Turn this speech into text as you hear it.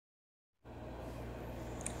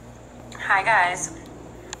Hi guys,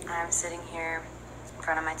 I'm sitting here in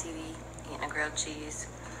front of my TV eating a grilled cheese,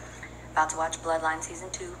 about to watch Bloodline Season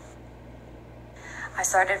 2. I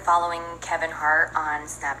started following Kevin Hart on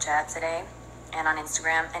Snapchat today and on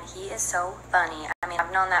Instagram, and he is so funny. I mean,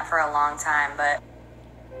 I've known that for a long time, but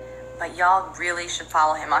y'all really should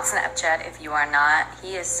follow him on Snapchat if you are not.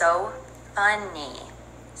 He is so funny.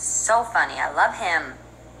 So funny. I love him.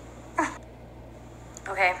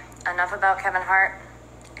 Okay, enough about Kevin Hart.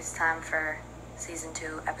 It's time for Season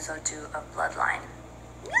 2, Episode 2 of Bloodline.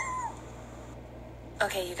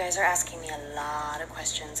 Okay, you guys are asking me a lot of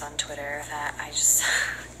questions on Twitter that I just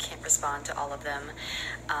can't respond to all of them.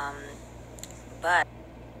 But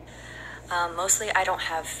mostly I don't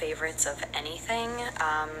have favorites of anything.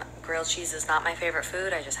 Grilled cheese is not my favorite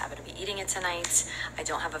food. I just happen to be eating it tonight. I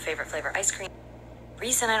don't have a favorite flavor ice cream. The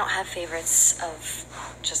reason I don't have favorites of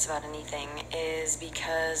just about anything is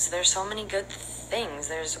because there's so many good things.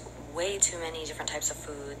 There's way too many different types of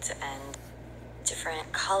foods and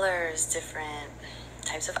different colors, different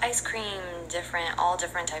types of ice cream, all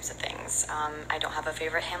different types of things. I don't have a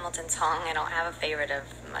favorite Hamilton song. I don't have a favorite of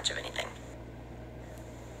much of anything.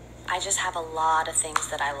 I just have a lot of things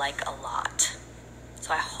that I like a lot.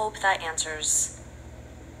 So I hope that answers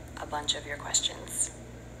a bunch of your questions.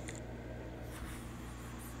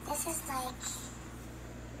 This is like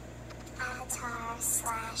Avatar /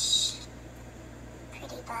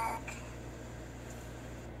 Pretty Bug.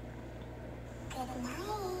 Good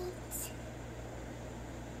night.